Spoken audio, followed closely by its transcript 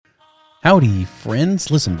Howdy,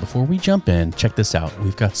 friends. Listen, before we jump in, check this out.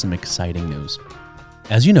 We've got some exciting news.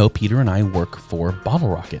 As you know, Peter and I work for Bottle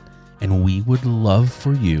Rocket, and we would love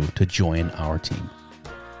for you to join our team.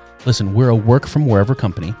 Listen, we're a work from wherever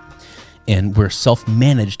company, and we're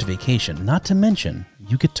self-managed vacation. Not to mention,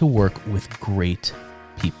 you get to work with great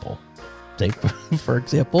people. Take, for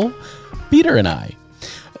example, Peter and I.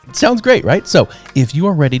 Sounds great, right? So if you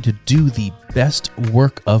are ready to do the best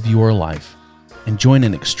work of your life and join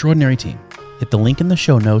an extraordinary team, hit the link in the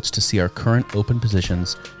show notes to see our current open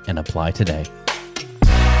positions and apply today.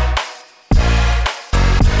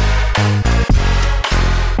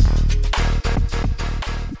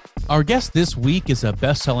 Our guest this week is a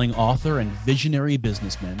best-selling author and visionary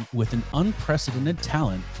businessman with an unprecedented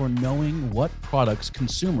talent for knowing what products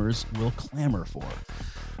consumers will clamor for.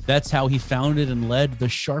 That's how he founded and led the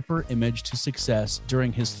Sharper Image to success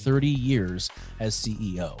during his 30 years as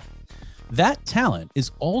CEO. That talent is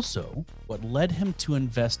also what led him to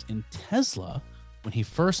invest in Tesla when he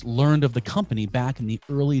first learned of the company back in the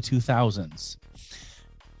early 2000s.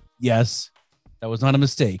 Yes, that was not a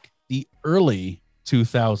mistake. The early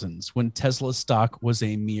 2000s, when Tesla stock was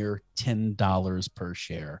a mere $10 per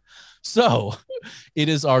share. So it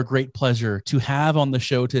is our great pleasure to have on the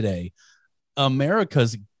show today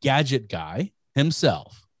America's gadget guy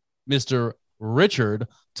himself, Mr. Richard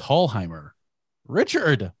Thalheimer.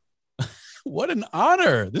 Richard, what an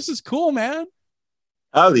honor. This is cool, man.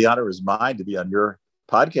 Oh, the honor is mine to be on your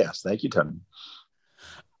podcast. Thank you, Tony.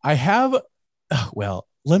 Well,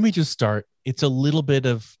 let me just start. It's a little bit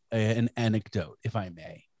of an anecdote, if I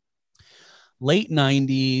may. Late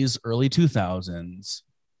 90s, early 2000s.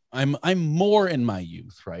 I'm more in my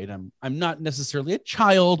youth, right? I'm not necessarily a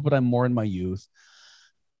child, but I'm more in my youth.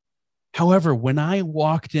 However, when I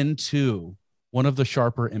walked into one of the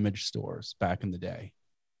Sharper Image stores back in the day,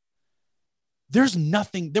 there was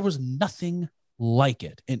nothing like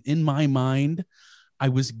it. And in my mind, I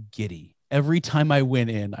was giddy. Every time I went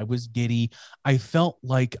in, I was giddy. I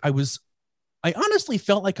honestly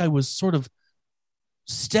felt like I was sort of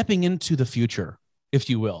stepping into the future, if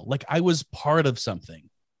you will. Like I was part of something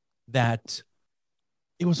that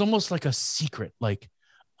it was almost like a secret, like,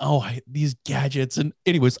 these gadgets. And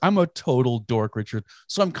anyways, I'm a total dork, Richard.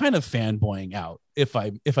 So I'm kind of fanboying out if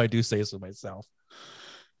I do say so myself.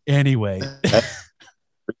 Anyway,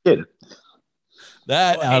 Tony,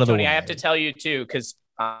 way. I have to tell you too, because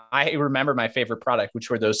I remember my favorite product, which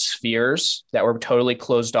were those spheres that were totally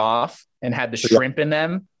closed off and had the shrimp in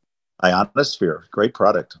them. Ionosphere, great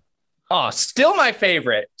product. Oh, still my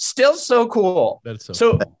favorite. Still so cool. That's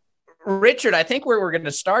so cool. Richard, I think where we're going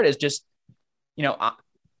to start is just,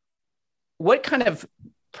 what kind of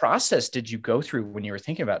process did you go through when you were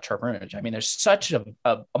thinking about Sharper Image? I mean, there's such a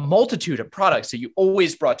multitude of products that you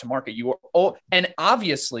always brought to market. And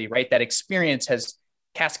obviously, right, that experience has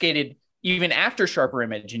cascaded even after Sharper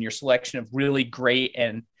Image in your selection of really great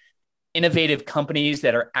and innovative companies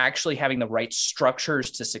that are actually having the right structures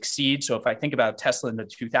to succeed. So if I think about Tesla in the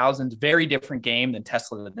 2000s, very different game than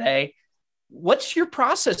Tesla today. What's your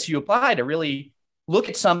process you apply to really look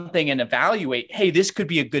at something and evaluate, hey, this could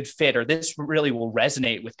be a good fit, or this really will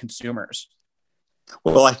resonate with consumers?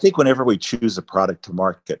 Well, I think whenever we choose a product to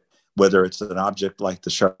market, whether it's an object like the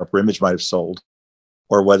Sharper Image might have sold,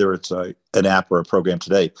 or whether it's an app or a program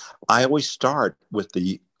today, I always start with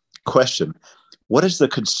the question, what does the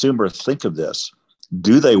consumer think of this?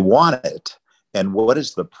 Do they want it? And what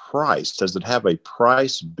is the price? Does it have a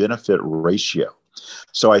price-benefit ratio?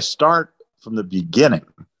 So I start from the beginning,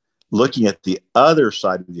 looking at the other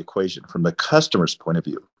side of the equation from the customer's point of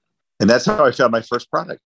view. And that's how I found my first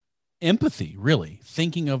product. Empathy, really,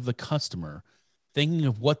 thinking of the customer, thinking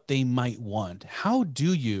of what they might want. How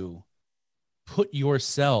do you put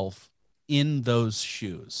yourself in those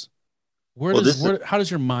shoes? How does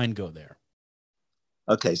your mind go there?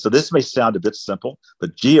 Okay, so this may sound a bit simple,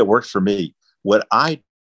 but gee, it worked for me. What I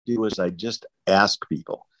do is I just ask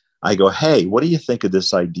people. I go, hey, what do you think of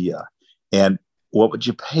this idea? And what would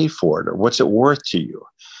you pay for it? Or what's it worth to you?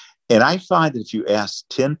 And I find that if you ask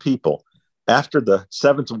 10 people, after the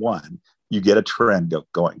seventh one, you get a trend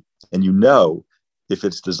going. And you know if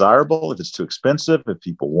it's desirable, if it's too expensive, if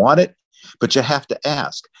people want it, but you have to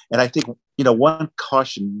ask. And I think, one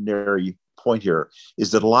cautionary point here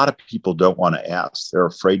is that a lot of people don't want to ask. They're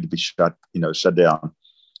afraid to be shut down,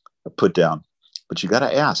 or put down. But you got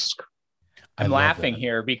to ask. I'm laughing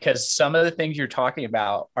here because some of the things you're talking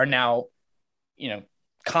about are now,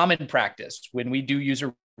 common practice. When we do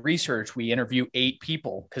user research, we interview 8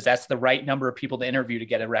 people because that's the right number of people to interview to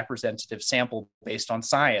get a representative sample based on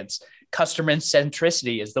science. Customer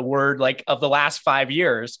centricity is the word of the last 5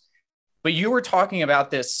 years. But you were talking about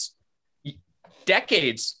this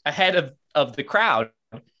decades ahead of the crowd.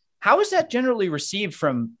 How is that generally received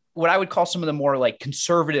from what I would call some of the more like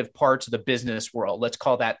conservative parts of the business world? Let's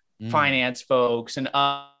call that finance folks and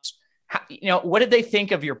us. What did they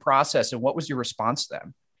think of your process and what was your response to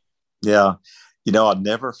them? Yeah. I'll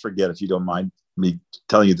never forget, if you don't mind me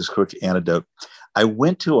telling you this quick anecdote. I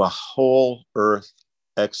went to a Whole Earth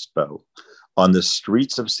Expo on the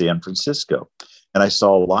streets of San Francisco, and I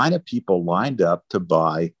saw a line of people lined up to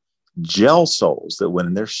buy gel soles that went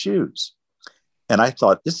in their shoes. And I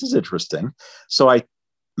thought, this is interesting. So I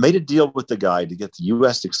made a deal with the guy to get the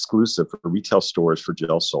US exclusive for retail stores for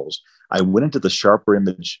gel soles. I went into the Sharper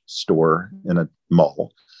Image store in a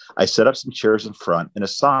mall. I set up some chairs in front and a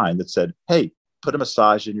sign that said, hey, put a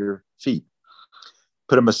massage in your feet,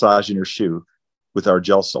 put a massage in your shoe with our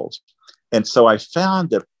gel soles. And so I found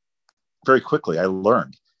that very quickly, I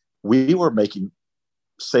learned we were making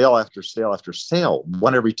sale after sale after sale,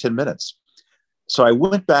 one every 10 minutes. So I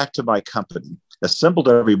went back to my company, assembled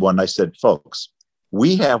everyone. And I said, folks,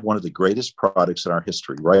 we have one of the greatest products in our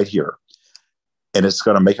history right here. And it's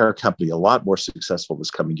going to make our company a lot more successful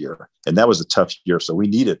this coming year. And that was a tough year. So we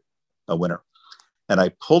needed a winner. And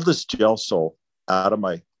I pulled this gel sole out of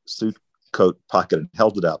my suit coat pocket and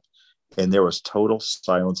held it up. And there was total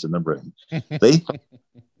silence in the room. They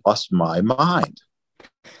lost my mind.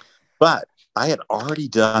 But I had already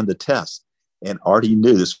done the test and already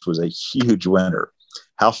knew this was a huge winner.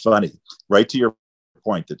 How funny. Right to your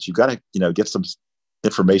point that you got to, get some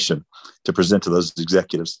information to present to those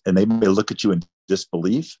executives, and they may look at you in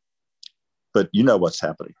disbelief, but you know what's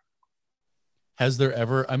happening. Has there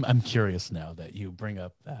ever, I'm curious now that you bring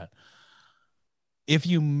up that, if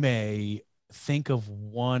you may think of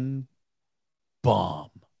one bomb,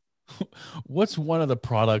 what's one of the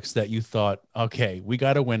products that you thought, okay, we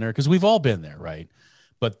got a winner? Because we've all been there, right?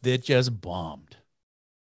 But it just bombed.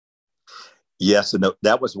 Yes, and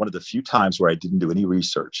that was one of the few times where I didn't do any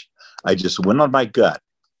research. I just went on my gut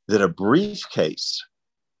that a briefcase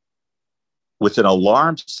with an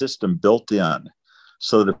alarm system built in,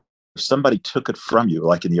 so that if somebody took it from you,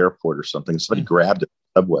 like in the airport or something, if somebody grabbed it in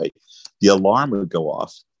the subway, the alarm would go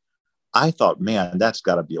off. I thought, man, that's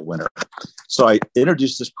got to be a winner. So I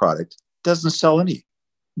introduced this product. Doesn't sell any.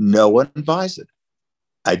 No one buys it.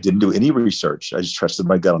 I didn't do any research. I just trusted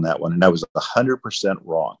my gut on that one, and I was 100%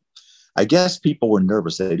 wrong. I guess people were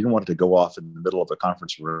nervous. They didn't want it to go off in the middle of a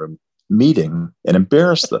conference room meeting and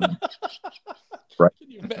embarrass them. Right?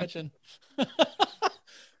 Can you imagine?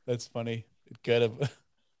 That's funny. It could have.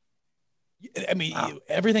 I mean, wow.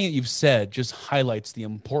 Everything that you've said just highlights the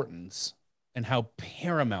importance and how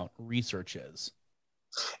paramount research is.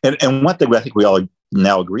 And one thing I think we all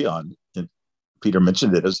now agree on, and Peter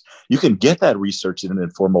mentioned it, is you can get that research in an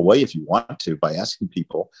informal way if you want to by asking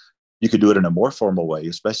people. You could do it in a more formal way,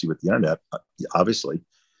 especially with the internet, obviously.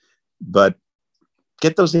 But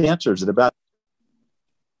get those answers, and about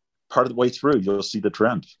part of the way through, you'll see the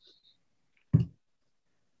trend.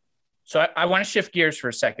 So I want to shift gears for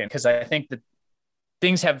a second, because I think that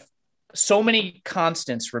things have so many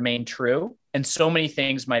constants remain true and so many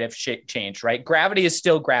things might have changed, right? Gravity is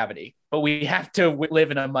still gravity, but we have to live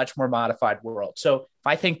in a much more modified world. So if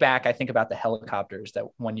I think back, I think about the helicopters that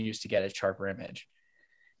one used to get at Sharper Image.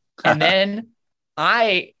 And then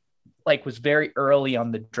I was very early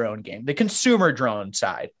on the drone game, the consumer drone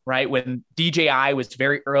side, right? When DJI was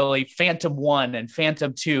very early, Phantom 1 and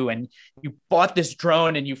Phantom 2, and you bought this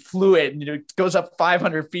drone and you flew it and it goes up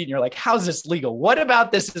 500 feet and you're like, how's this legal? What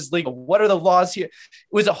about this is legal? What are the laws here? It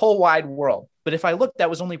was a whole wide world. But if I look, that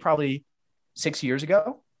was only probably 6 years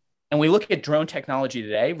ago. And we look at drone technology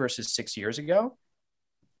today versus 6 years ago,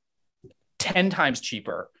 10 times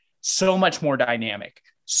cheaper, so much more dynamic,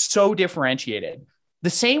 so differentiated. The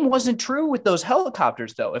same wasn't true with those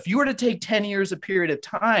helicopters, though. If you were to take 10 years, a period of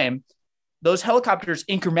time, those helicopters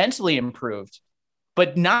incrementally improved,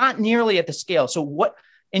 but not nearly at the scale. So what,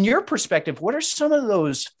 in your perspective, what are some of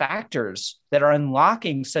those factors that are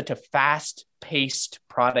unlocking such a fast-paced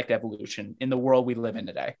product evolution in the world we live in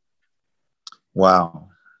today? Wow.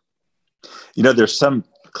 There's some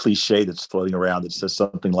cliche that's floating around that says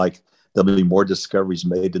something like there'll be more discoveries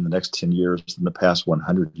made in the next 10 years than the past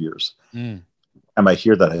 100 years. And I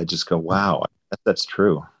hear that, I just go, wow, that's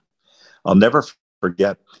true. I'll never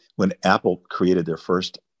forget when Apple created their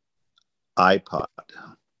first iPod,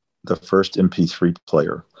 the first MP3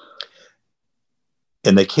 player.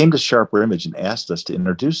 And they came to Sharper Image and asked us to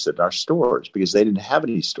introduce it in our stores because they didn't have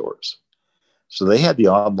any stores. So they had the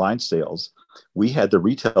online sales. We had the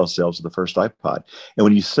retail sales of the first iPod. And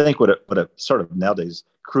when you think what a sort of nowadays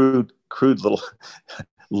crude little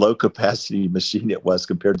low capacity machine it was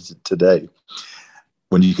compared to today,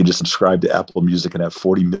 when you can just subscribe to Apple Music and have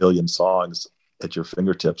 40 million songs at your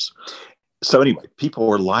fingertips. So anyway, people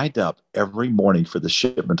were lined up every morning for the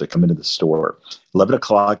shipment to come into the store. 11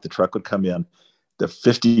 o'clock, the truck would come in. The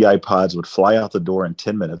 50 iPods would fly out the door in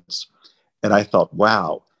 10 minutes. And I thought,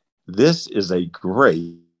 wow, this is a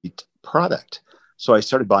great product. So I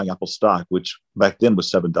started buying Apple stock, which back then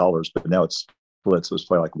was $7, but now it's split. So it's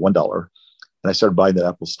probably like $1. And I started buying that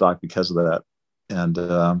Apple stock because of that.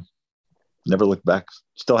 And never looked back.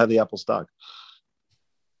 Still have the Apple stock.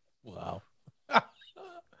 Wow.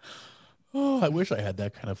 Oh, I wish I had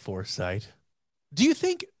that kind of foresight. Do you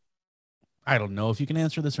think, I don't know if you can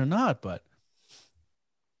answer this or not, but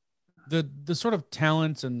the sort of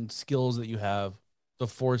talents and skills that you have, the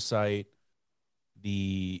foresight,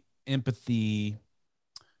 the empathy,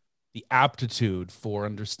 the aptitude for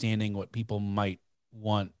understanding what people might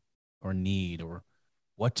want or need or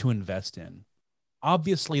what to invest in.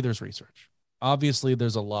 Obviously, there's research. Obviously,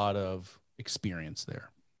 there's a lot of experience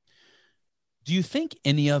there. Do you think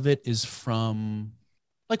any of it is from,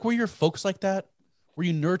 like, were your folks like that? Were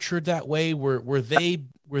you nurtured that way? Were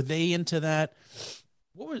they into that?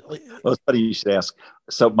 What was, like, well, it's funny you should ask.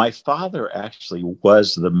 So my father actually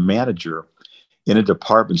was the manager in a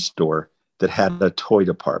department store that had a toy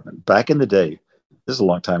department back in the day. This is a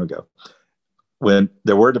long time ago, when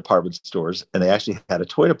there were department stores and they actually had a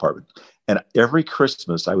toy department. And every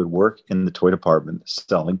Christmas I would work in the toy department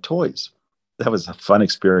selling toys. That was a fun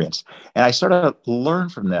experience. And I sort of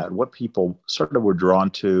learned from that what people sort of were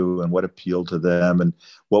drawn to and what appealed to them and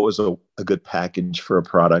what was a good package for a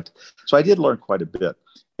product. So I did learn quite a bit.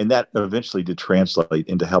 And that eventually did translate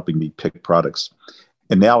into helping me pick products.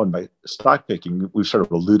 And now in my stock picking, we've sort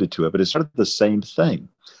of alluded to it, but it's sort of the same thing.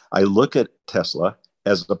 I look at Tesla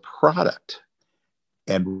as a product.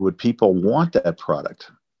 And would people want that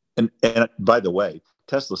product? And by the way,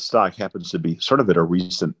 Tesla stock happens to be sort of at a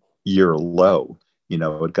recent year low. You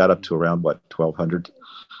know, it got up to around 1,200,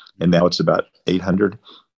 and now it's about 800.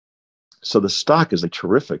 So the stock is a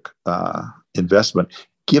terrific investment,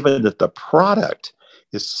 given that the product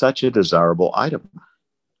is such a desirable item.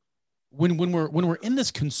 when we're in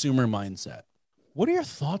this consumer mindset, what are your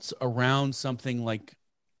thoughts around something like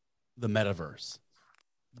the metaverse?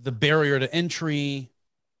 The barrier to entry.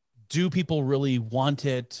 Do people really want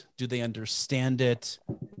it? Do they understand it?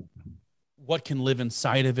 What can live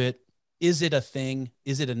inside of it? Is it a thing?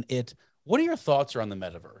 Is it an it? What are your thoughts around the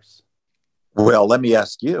metaverse? Well, let me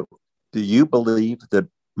ask you, do you believe that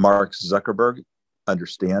Mark Zuckerberg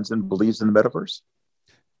understands and believes in the metaverse?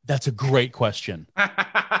 That's a great question.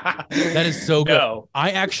 That is so good. No.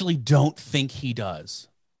 I actually don't think he does.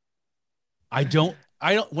 I don't,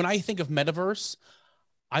 when I think of metaverse,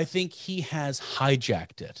 I think he has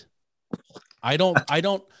hijacked it. I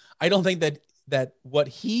don't think that what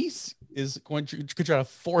he is going to try to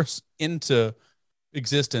force into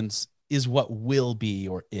existence is what will be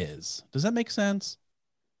or is. Does that make sense?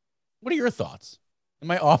 What are your thoughts? Am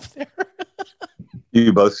I off there? Do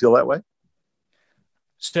you both feel that way?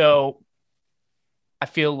 So I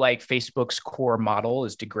feel like Facebook's core model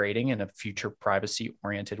is degrading in a future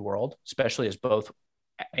privacy-oriented world, especially as both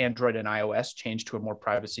Android and iOS change to a more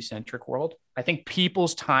privacy-centric world. I think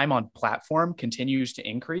people's time on platform continues to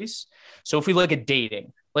increase. So if we look at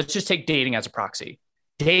dating, let's just take dating as a proxy.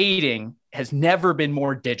 Dating has never been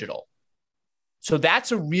more digital. So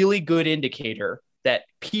that's a really good indicator that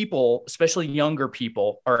people, especially younger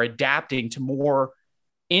people, are adapting to more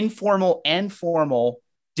informal and formal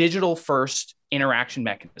digital first interaction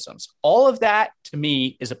mechanisms. All of that to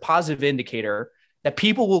me is a positive indicator that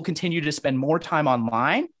people will continue to spend more time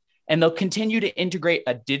online, and they'll continue to integrate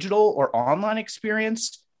a digital or online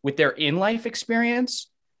experience with their in-life experience.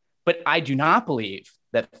 But I do not believe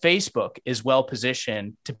that Facebook is well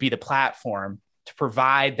positioned to be the platform to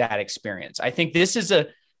provide that experience. I think this is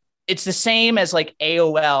it's the same as like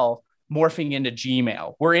AOL morphing into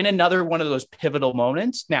Gmail. We're in another one of those pivotal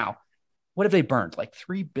moments. Now, what have they burned? Like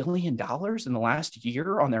 $3 billion in the last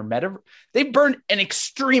year on their metaverse? They've burned an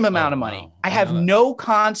extreme amount of money. Wow. I have no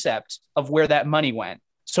concept of where that money went.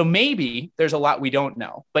 So maybe there's a lot we don't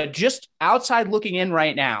know. But just outside looking in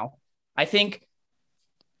right now, I think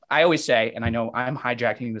I always say, and I know I'm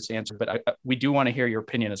hijacking this answer, but we do want to hear your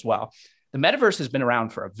opinion as well. The metaverse has been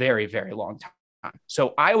around for a very, very long time.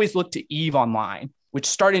 So I always look to EVE Online, which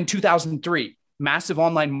started in 2003, massive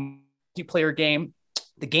online multiplayer game.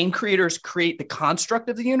 The game creators create the construct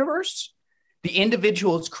of the universe. The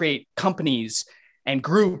individuals create companies and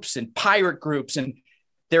groups and pirate groups. And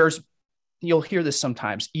you'll hear this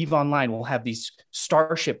sometimes. EVE Online will have these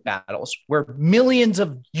starship battles where millions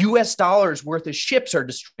of US dollars worth of ships are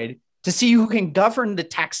destroyed to see who can govern the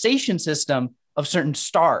taxation system of certain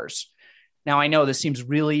stars. Now, I know this seems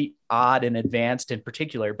really odd and advanced in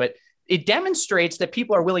particular, but it demonstrates that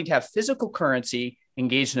people are willing to have physical currency,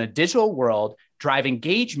 engage in a digital world, drive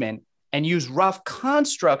engagement, and use rough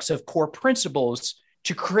constructs of core principles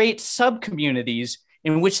to create sub-communities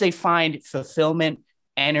in which they find fulfillment,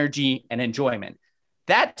 energy, and enjoyment.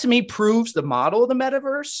 That to me proves the model of the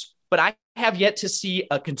metaverse, but I have yet to see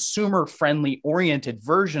a consumer-friendly oriented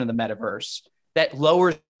version of the metaverse that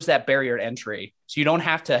lowers that barrier to entry. So you don't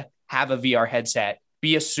have to have a VR headset,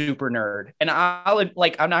 be a super nerd. And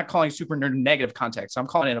I'm not calling super nerd in negative context. I'm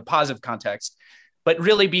calling it a positive context, but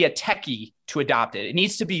really be a techie to adopt it. It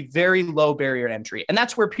needs to be very low barrier to entry. And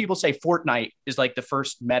that's where people say Fortnite is like the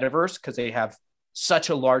first metaverse because they have such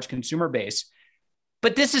a large consumer base.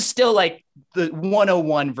 But this is still like the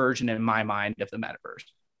 101 version in my mind of the metaverse,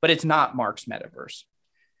 but it's not Mark's metaverse.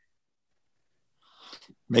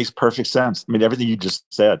 Makes perfect sense. I mean, everything you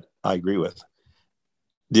just said, I agree with.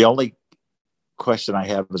 The only question I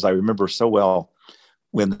have is I remember so well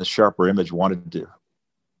when the Sharper Image wanted to,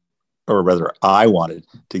 or rather I wanted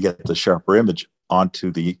to get the Sharper Image onto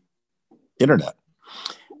the internet.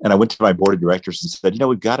 And I went to my board of directors and said,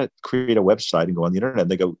 we've got to create a website and go on the internet. And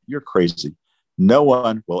they go, you're crazy. No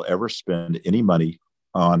one will ever spend any money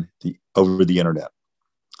over the internet.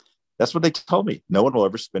 That's what they told me. No one will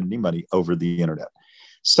ever spend any money over the internet.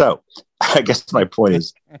 So I guess my point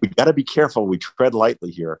is we got to be careful. We tread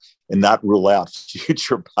lightly here and not rule out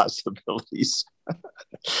future possibilities.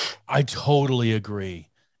 I totally agree.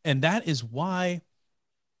 And that is why,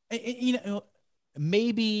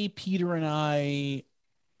 maybe Peter and I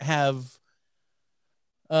have,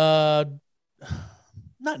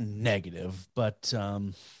 not negative, but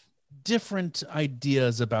different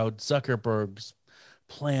ideas about Zuckerberg's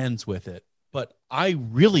plans with it. But I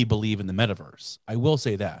really believe in the metaverse. I will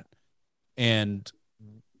say that. And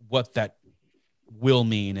what that will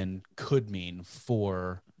mean and could mean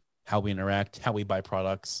for how we interact, how we buy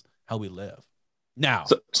products, how we live. Now,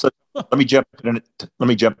 so let me jump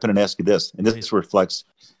in and ask you this, and this reflects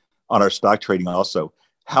on our stock trading also.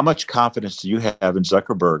 How much confidence do you have in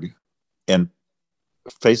Zuckerberg and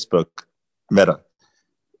Facebook Meta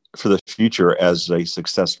for the future as a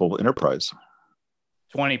successful enterprise?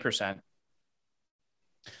 20%.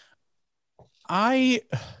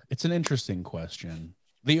 It's an interesting question.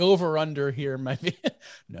 The over-under here might be,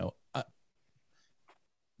 no,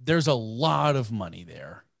 there's a lot of money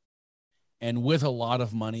there. And with a lot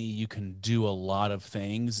of money, you can do a lot of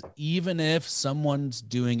things. Even if someone's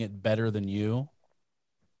doing it better than you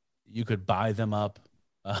could buy them up.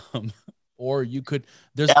 Or you could,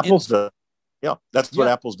 Apple's that's what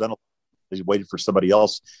Apple's done. They waited for somebody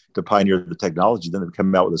else to pioneer the technology. Then they've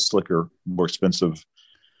come out with a slicker, more expensive,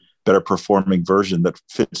 better performing version that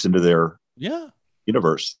fits into their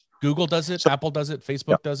universe. Google does it, Apple does it,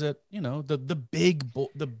 Facebook does it.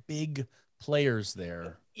 The big players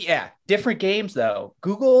there. Yeah, different games though.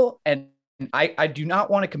 Google and I do not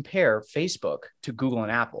want to compare Facebook to Google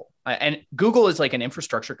and Apple. And Google is like an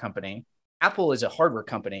infrastructure company. Apple is a hardware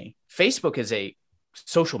company. Facebook is a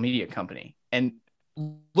social media company. And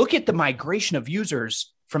look at the migration of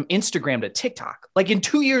users from Instagram to TikTok. Like in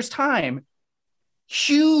 2 years' time,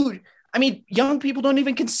 huge. I mean, young people don't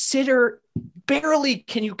even consider, barely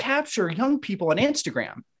can you capture young people on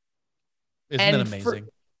Instagram. Isn't it amazing?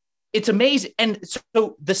 It's amazing. And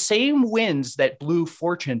so the same winds that blew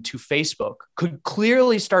fortune to Facebook could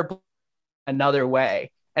clearly start another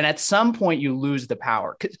way. And at some point you lose the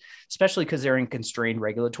power, especially because they're in constrained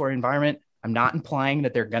regulatory environment. I'm not implying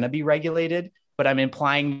that they're going to be regulated, but I'm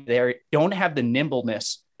implying they don't have the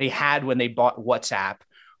nimbleness they had when they bought WhatsApp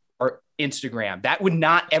or Instagram. That would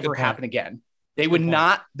not ever happen again. They would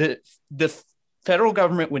not, the federal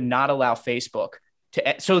government would not allow Facebook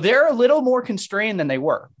to, so they're a little more constrained than they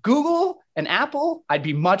were. Google and Apple, I'd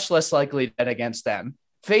be much less likely to bet against them.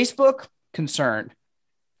 Facebook, concerned.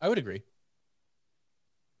 I would agree.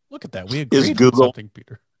 Look at that. We agreed on something,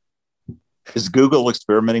 Peter. Is Google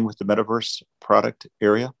experimenting with the metaverse product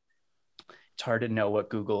area? It's hard to know what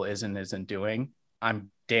Google is and isn't doing.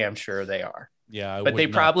 I'm damn sure they are. Yeah, but they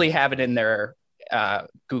probably have it in their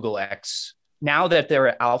Google X. Now that they're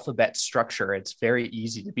an alphabet structure, it's very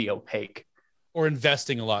easy to be opaque. Or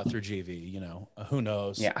investing a lot through GV, who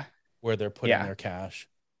knows where they're putting their cash.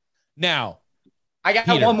 Now, I got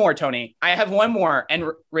Peter. One more, Tony. I have one more.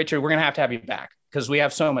 And Richard, we're going to have you back because we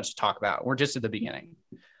have so much to talk about. We're just at the beginning.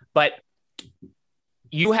 But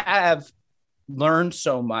you have learned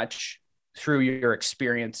so much through your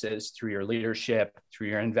experiences, through your leadership, through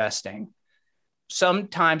your investing.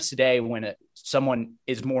 Sometimes today when someone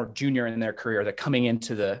is more junior in their career, they're coming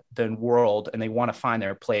into the world and they want to find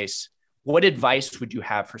their place. what advice would you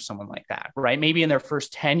have for someone like that, right? Maybe in their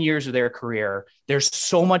first 10 years of their career, there's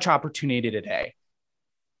so much opportunity today.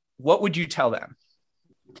 What would you tell them?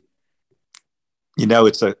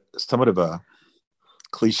 It's somewhat of a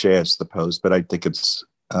cliche, I suppose, but I think it's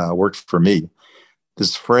worked for me.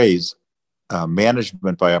 This phrase,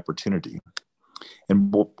 management by opportunity.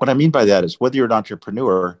 And what I mean by that is whether you're an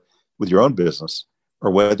entrepreneur with your own business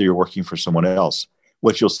or whether you're working for someone else,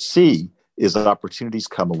 what you'll see is that opportunities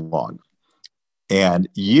come along. And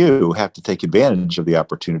you have to take advantage of the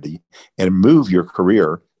opportunity and move your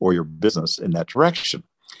career or your business in that direction.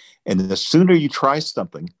 And the sooner you try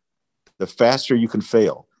something, the faster you can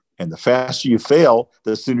fail. And the faster you fail,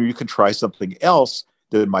 the sooner you can try something else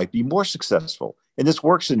that might be more successful. And this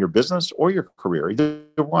works in your business or your career, either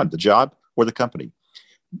one, the job or the company.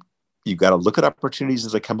 You've got to look at opportunities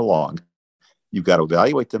as they come along. You've got to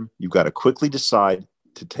evaluate them. You've got to quickly decide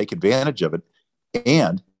to take advantage of it.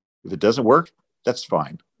 And if it doesn't work, that's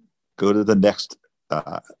fine. Go to the next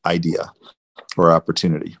idea or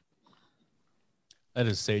opportunity. That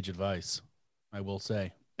is sage advice, I will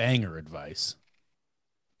say. Banger advice.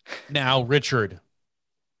 Now, Richard,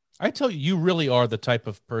 I tell you, you really are the type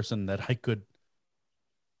of person that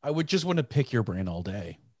I would just want to pick your brain all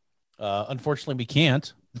day. Unfortunately, we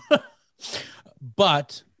can't.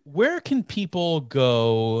 But where can people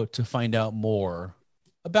go to find out more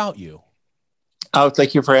about you? Oh,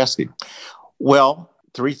 thank you for asking. Well,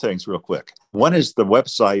 3 things real quick. One is the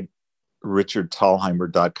website,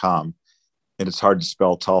 richardthalheimer.com. And it's hard to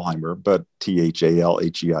spell Thalheimer, but Thalheimer,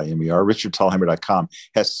 richardthalheimer.com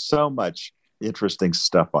has so much interesting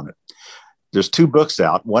stuff on it. There's 2 books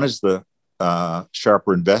out. One is the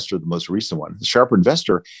Sharper Investor, the most recent one. The Sharper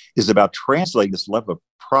Investor is about translating this love of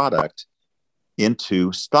product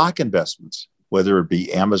into stock investments, whether it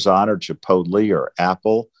be Amazon or Chipotle or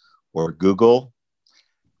Apple or Google.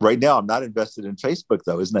 Right now, I'm not invested in Facebook,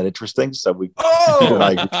 though. Isn't that interesting? So we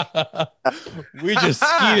just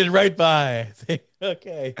skied right by.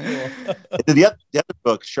 Okay, cool. The other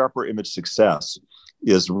book, Sharper Image Success,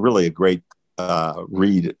 is really a great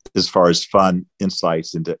read as far as fun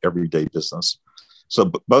insights into everyday business. So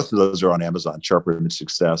both of those are on Amazon, Sharper Image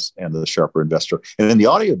Success and the Sharper Investor. And in the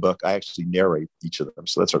audiobook, I actually narrate each of them.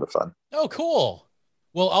 So that's sort of fun. Oh, cool.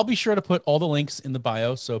 Well, I'll be sure to put all the links in the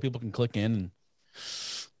bio so people can click in and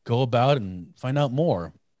go about and find out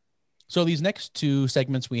more. So these next 2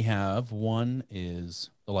 segments we have, one is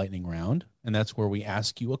the lightning round, and that's where we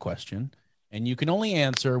ask you a question, and you can only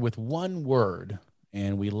answer with 1 word,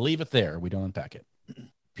 and we leave it there. We don't unpack it.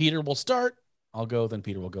 Peter will start. I'll go, then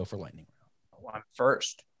Peter will go for lightning round. Oh, I'm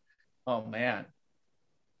first. Oh, man.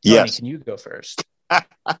 Yes. Tony, can you go first?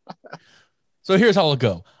 So here's how I'll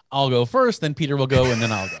go. I'll go first, then Peter will go, and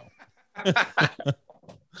then I'll go.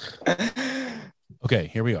 Okay,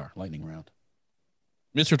 here we are, lightning round.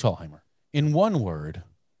 Mr. Thalheimer, in 1 word,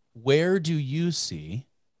 where do you see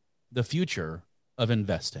the future of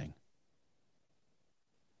investing?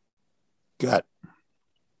 Gut.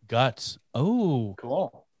 Oh,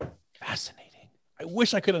 cool. Fascinating. I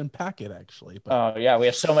wish I could unpack it, actually. But... Oh, yeah, we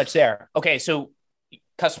have so much there. Okay, so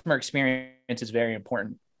customer experience is very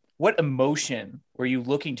important. What emotion were you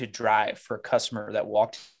looking to drive for a customer that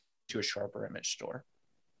walked to a Sharper Image store?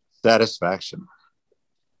 Satisfaction.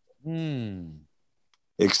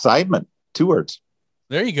 Excitement. 2 words.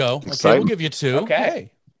 There you go. Excitement. Okay, we'll give you 2.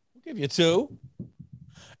 Okay. We'll give you 2.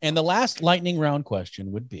 And the last lightning round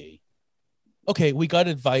question would be, okay, we got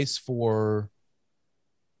advice for,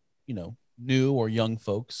 new or young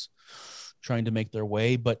folks trying to make their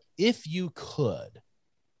way. But if you could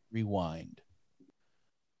rewind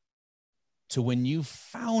to when you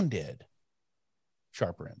founded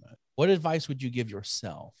Sharper Image, what advice would you give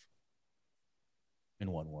yourself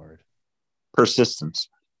in 1 word? Persistence.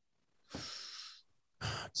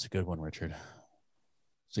 It's a good one, Richard.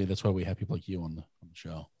 See, that's why we have people like you on the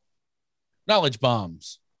show. Knowledge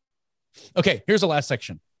bombs. Okay, here's the last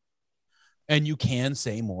section. And you can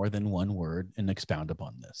say more than 1 word and expound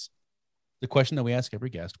upon this. The question that we ask every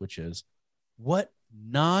guest, which is, what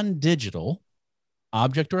non-digital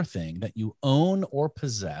object or thing that you own or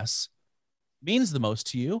possess means the most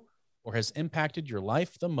to you or has impacted your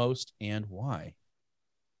life the most, and why?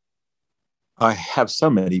 I have so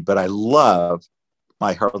many, but I love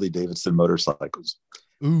my Harley Davidson motorcycles.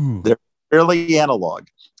 Ooh. They're fairly analog,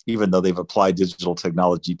 even though they've applied digital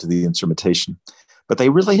technology to the instrumentation. But they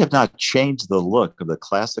really have not changed the look of the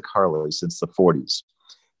classic Harley since the 40s.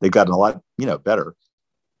 They've gotten a lot, better.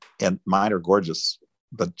 And mine are gorgeous.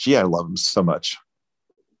 But gee, I love them so much.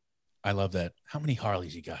 I love that. How many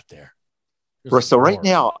Harleys you got there? So right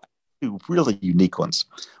now, 2 really unique ones.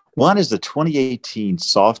 One is the 2018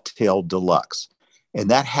 Softail Deluxe, and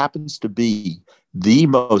that happens to be the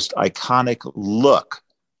most iconic look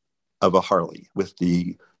of a Harley, with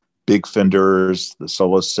the big fenders, the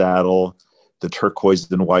solo saddle, the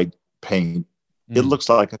turquoise and white paint. It looks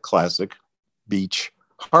like a classic beach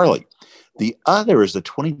Harley. The other is the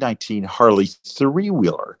 2019 Harley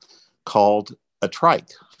three-wheeler called a Trike.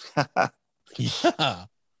 Yeah,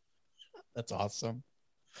 that's awesome.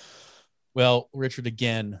 Well, Richard,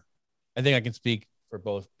 again, I think I can speak for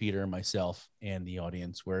both Peter and myself and the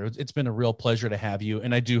audience, where it's been a real pleasure to have you.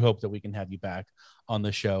 And I do hope that we can have you back on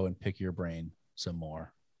the show and pick your brain some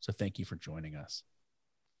more. So thank you for joining us.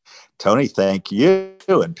 Tony, thank you.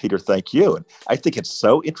 And Peter, thank you. And I think it's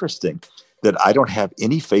so interesting that I don't have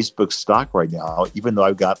any Facebook stock right now, even though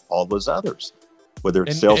I've got all those others, whether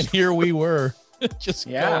it's sales. And here we were just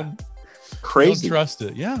going crazy. Don't trust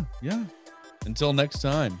it. Yeah. Until next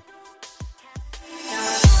time.